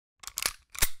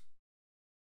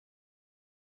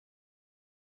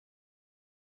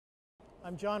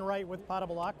I'm John Wright with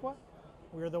Potable Aqua.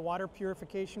 We're the water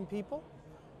purification people.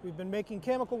 We've been making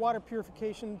chemical water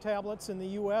purification tablets in the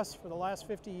U.S. for the last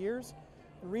 50 years.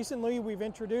 And recently we've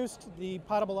introduced the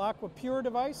Potable Aqua Pure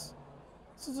device.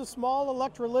 This is a small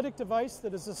electrolytic device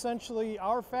that is essentially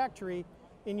our factory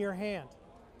in your hand.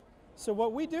 So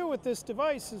what we do with this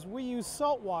device is we use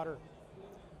salt water,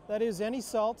 that is any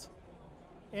salt,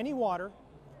 any water,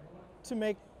 to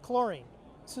make chlorine.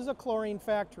 This is a chlorine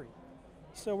factory.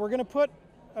 So we're going to put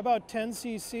about 10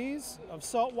 cc's of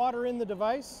salt water in the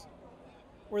device.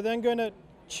 We're then going to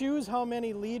choose how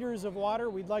many liters of water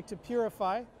we'd like to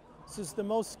purify. This is the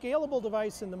most scalable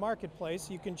device in the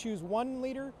marketplace. You can choose 1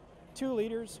 liter, 2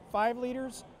 liters, 5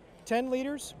 liters, 10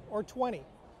 liters, or 20.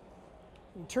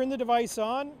 You turn the device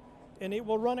on and it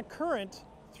will run a current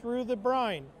through the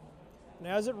brine. And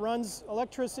as it runs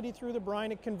electricity through the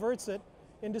brine, it converts it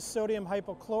into sodium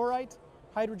hypochlorite,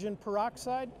 hydrogen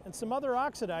peroxide, and some other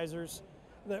oxidizers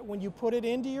that when you put it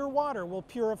into your water will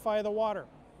purify the water.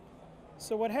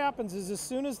 So what happens is as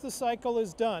soon as the cycle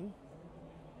is done,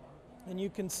 and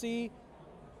you can see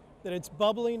that it's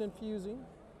bubbling and fusing,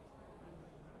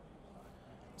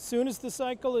 as soon as the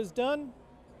cycle is done,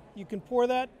 you can pour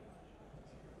that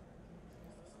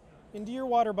into your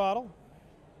water bottle.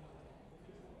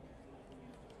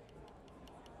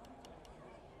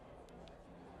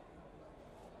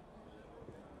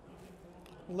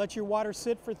 Let your water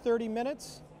sit for 30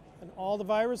 minutes and all the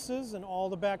viruses and all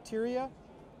the bacteria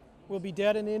will be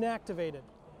dead and inactivated.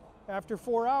 After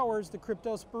 4 hours, the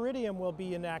cryptosporidium will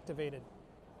be inactivated.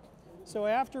 So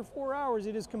after 4 hours,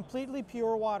 it is completely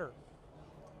pure water.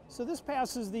 So this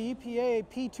passes the EPA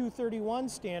P231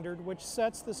 standard, which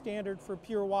sets the standard for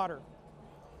pure water.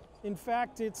 In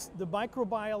fact, it's the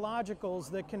microbiologicals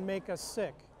that can make us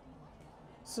sick.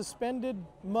 Suspended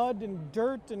mud and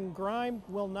dirt and grime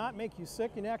will not make you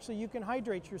sick, and actually you can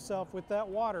hydrate yourself with that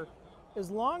water as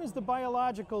long as the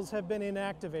biologicals have been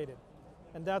inactivated.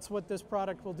 And that's what this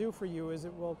product will do for you, is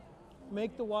it will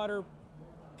make the water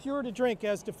pure to drink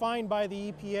as defined by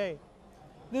the EPA.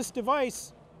 This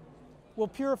device will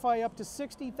purify up to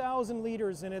 60,000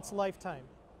 liters in its lifetime.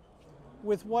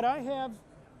 With what I have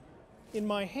in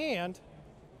my hand,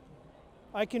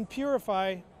 I can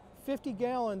purify 80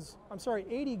 gallons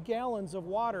of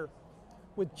water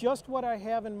with just what I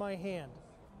have in my hand.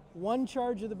 One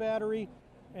charge of the battery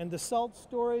and the salt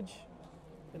storage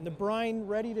and the brine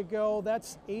ready to go.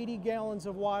 That's 80 gallons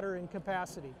of water in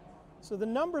capacity. So the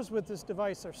numbers with this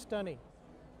device are stunning.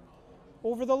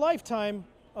 Over the lifetime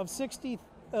of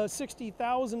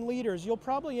 60,000 liters, you'll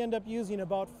probably end up using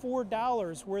about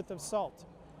 $4 worth of salt.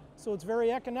 So it's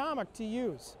very economic to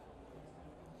use.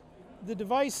 The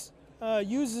device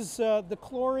uses the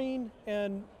chlorine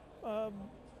and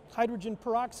hydrogen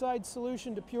peroxide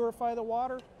solution to purify the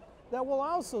water. That will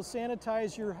also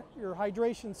sanitize your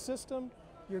hydration system,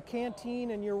 your canteen,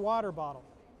 and your water bottle.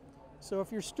 So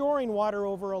if you're storing water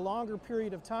over a longer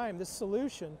period of time, this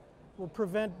solution will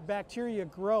prevent bacteria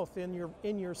growth in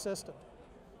your system.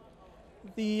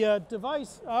 The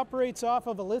device operates off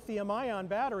of a lithium-ion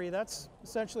battery. That's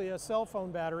essentially a cell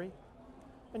phone battery.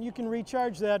 And you can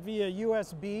recharge that via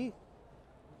USB,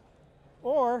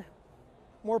 or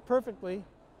more perfectly,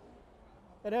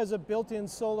 it has a built-in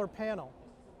solar panel.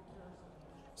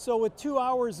 So with 2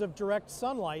 hours of direct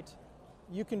sunlight,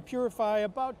 you can purify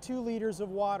about 2 liters of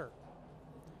water.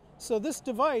 So this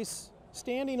device,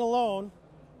 standing alone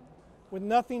with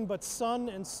nothing but sun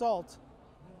and salt,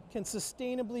 can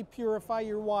sustainably purify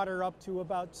your water up to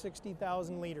about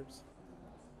 60,000 liters.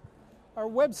 Our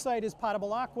website is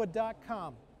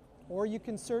potableaqua.com, or you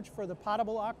can search for the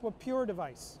Potable Aqua Pure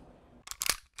device.